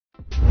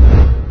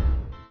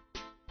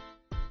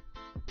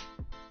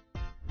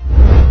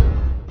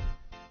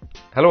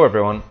Hello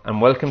everyone and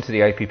welcome to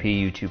the IPP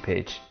YouTube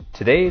page.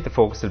 Today the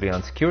focus will be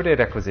on secure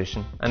data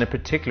acquisition and in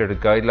particular the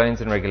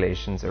guidelines and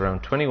regulations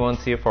around 21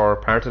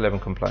 CFR Part 11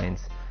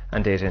 compliance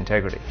and data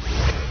integrity.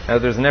 Now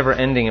there's a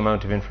never-ending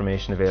amount of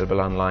information available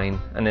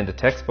online and in the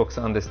textbooks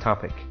on this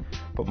topic,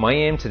 but my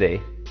aim today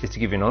is to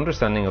give you an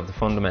understanding of the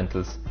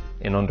fundamentals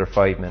in under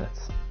 5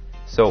 minutes.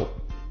 So,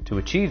 to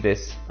achieve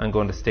this, I'm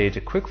going to stage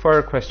a quick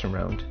fire question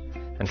round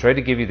and try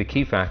to give you the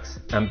key facts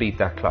and beat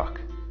that clock.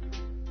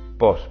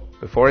 But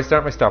before I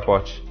start my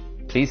stopwatch,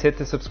 please hit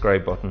the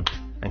subscribe button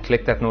and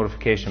click that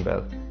notification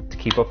bell to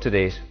keep up to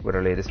date with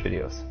our latest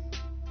videos.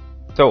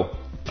 So,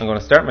 I'm going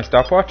to start my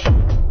stopwatch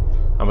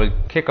and we'll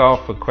kick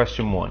off with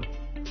question 1.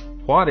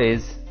 What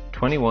is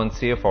 21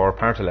 CFR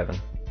Part 11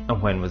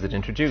 and when was it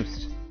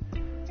introduced?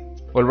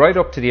 Well, right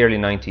up to the early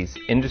 90s,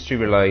 industry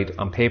relied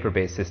on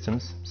paper-based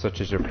systems,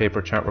 such as your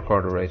paper chart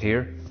recorder right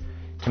here,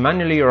 to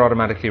manually or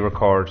automatically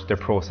record their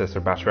process or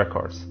batch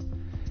records.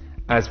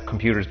 As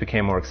computers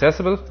became more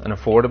accessible and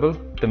affordable,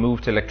 the move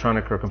to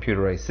electronic or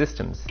computerized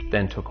systems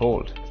then took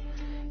hold.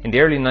 In the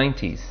early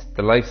 90s,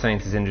 the life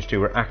sciences industry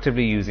were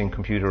actively using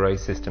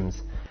computerized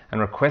systems and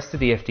requested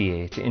the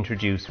FDA to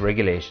introduce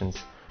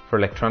regulations for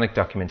electronic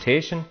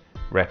documentation,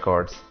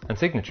 records and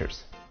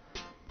signatures.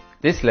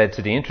 This led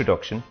to the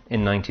introduction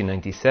in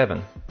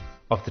 1997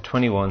 of the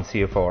 21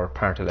 CFR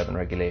Part 11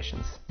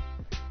 regulations.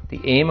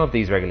 The aim of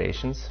these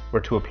regulations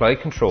were to apply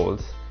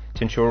controls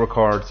to ensure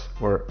records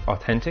were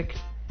authentic,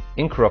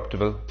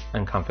 incorruptible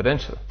and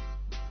confidential.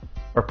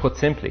 Or put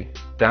simply,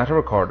 data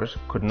recorded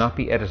could not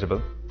be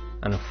editable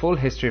and a full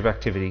history of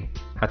activity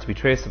had to be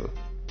traceable,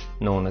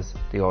 known as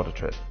the audit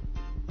trail.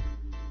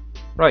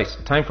 Right,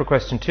 time for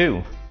question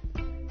 2.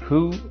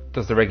 Who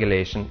does the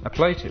regulation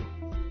apply to?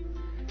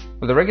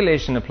 Well, the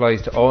regulation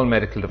applies to all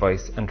medical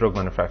device and drug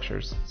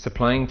manufacturers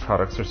supplying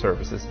products or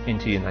services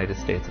into the United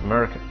States of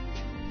America.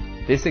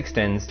 This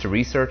extends to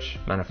research,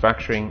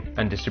 manufacturing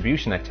and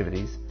distribution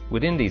activities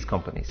within these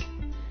companies.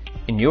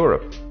 In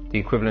Europe, the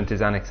equivalent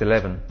is Annex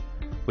 11,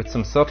 with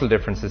some subtle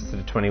differences to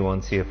the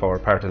 21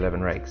 CFR Part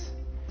 11 regs.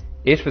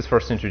 It was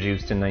first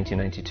introduced in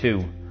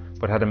 1992,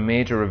 but had a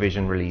major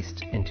revision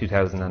released in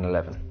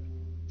 2011.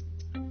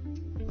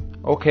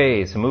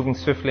 Okay, so moving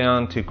swiftly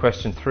on to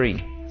question 3.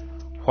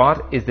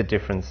 What is the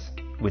difference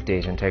with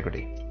data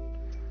integrity?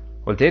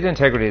 Well, data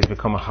integrity has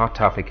become a hot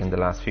topic in the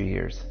last few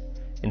years.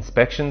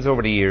 Inspections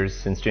over the years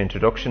since the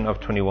introduction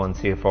of 21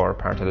 CFR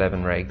Part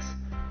 11 regs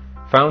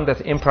found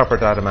that improper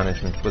data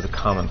management was a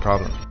common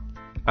problem.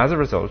 As a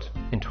result,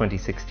 in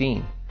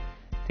 2016,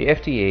 the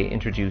FDA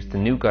introduced the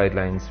new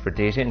guidelines for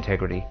data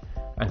integrity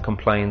and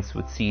compliance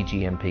with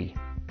cGMP.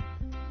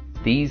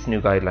 These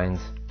new guidelines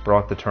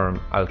brought the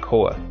term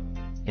ALCOA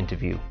into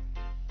view.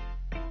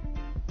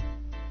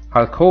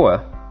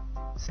 ALCOA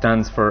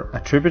stands for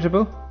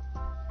attributable,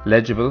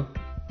 legible,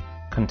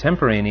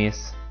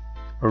 contemporaneous,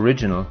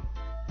 original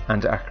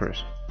and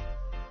accurate.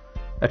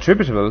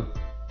 Attributable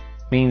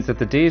means that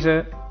the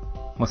data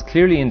must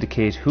clearly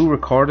indicate who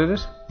recorded it,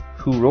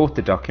 who wrote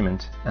the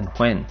document and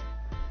when.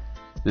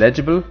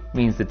 Legible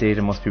means the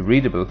data must be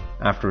readable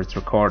after it's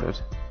recorded.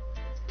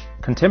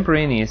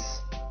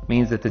 Contemporaneous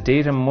means that the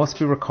data must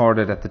be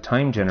recorded at the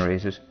time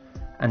generated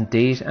and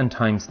date and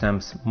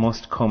timestamps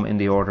must come in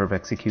the order of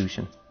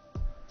execution.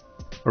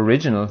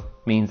 Original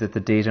means that the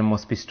data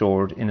must be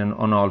stored in an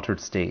unaltered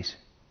state.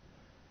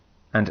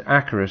 And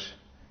accurate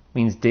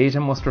means data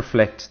must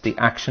reflect the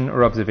action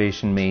or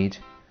observation made,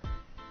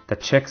 that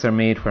checks are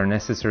made where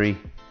necessary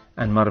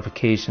and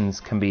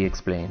modifications can be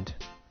explained.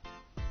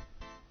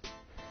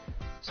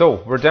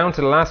 So we're down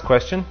to the last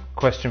question,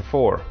 question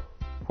 4.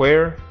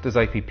 Where does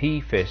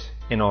IPP fit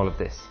in all of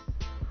this?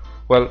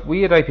 Well,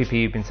 we at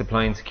IPP have been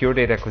supplying secure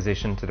data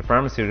acquisition to the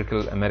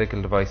pharmaceutical and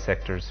medical device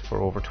sectors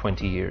for over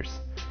 20 years.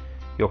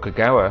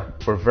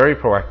 Yokogawa were very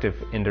proactive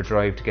in their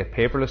drive to get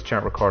paperless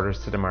chart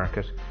recorders to the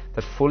market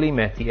that fully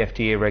met the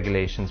FDA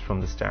regulations from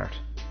the start.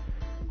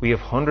 We have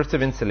hundreds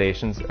of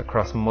installations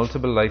across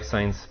multiple life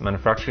science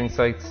manufacturing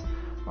sites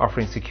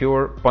offering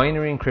secure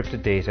binary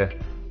encrypted data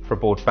for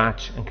both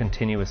batch and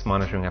continuous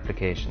monitoring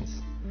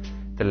applications.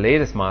 The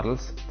latest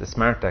models, the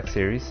SmartDAC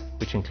series,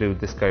 which include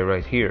this guy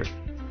right here,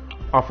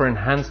 offer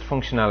enhanced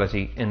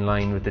functionality in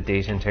line with the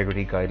data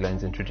integrity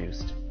guidelines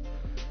introduced.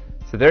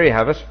 So there you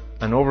have it,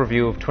 an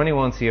overview of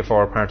 21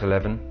 CFR Part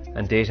 11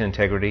 and data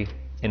integrity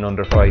in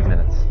under 5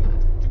 minutes.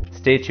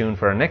 Stay tuned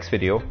for our next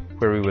video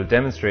where we will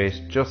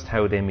demonstrate just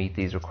how they meet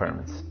these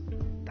requirements.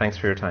 Thanks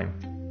for your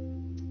time.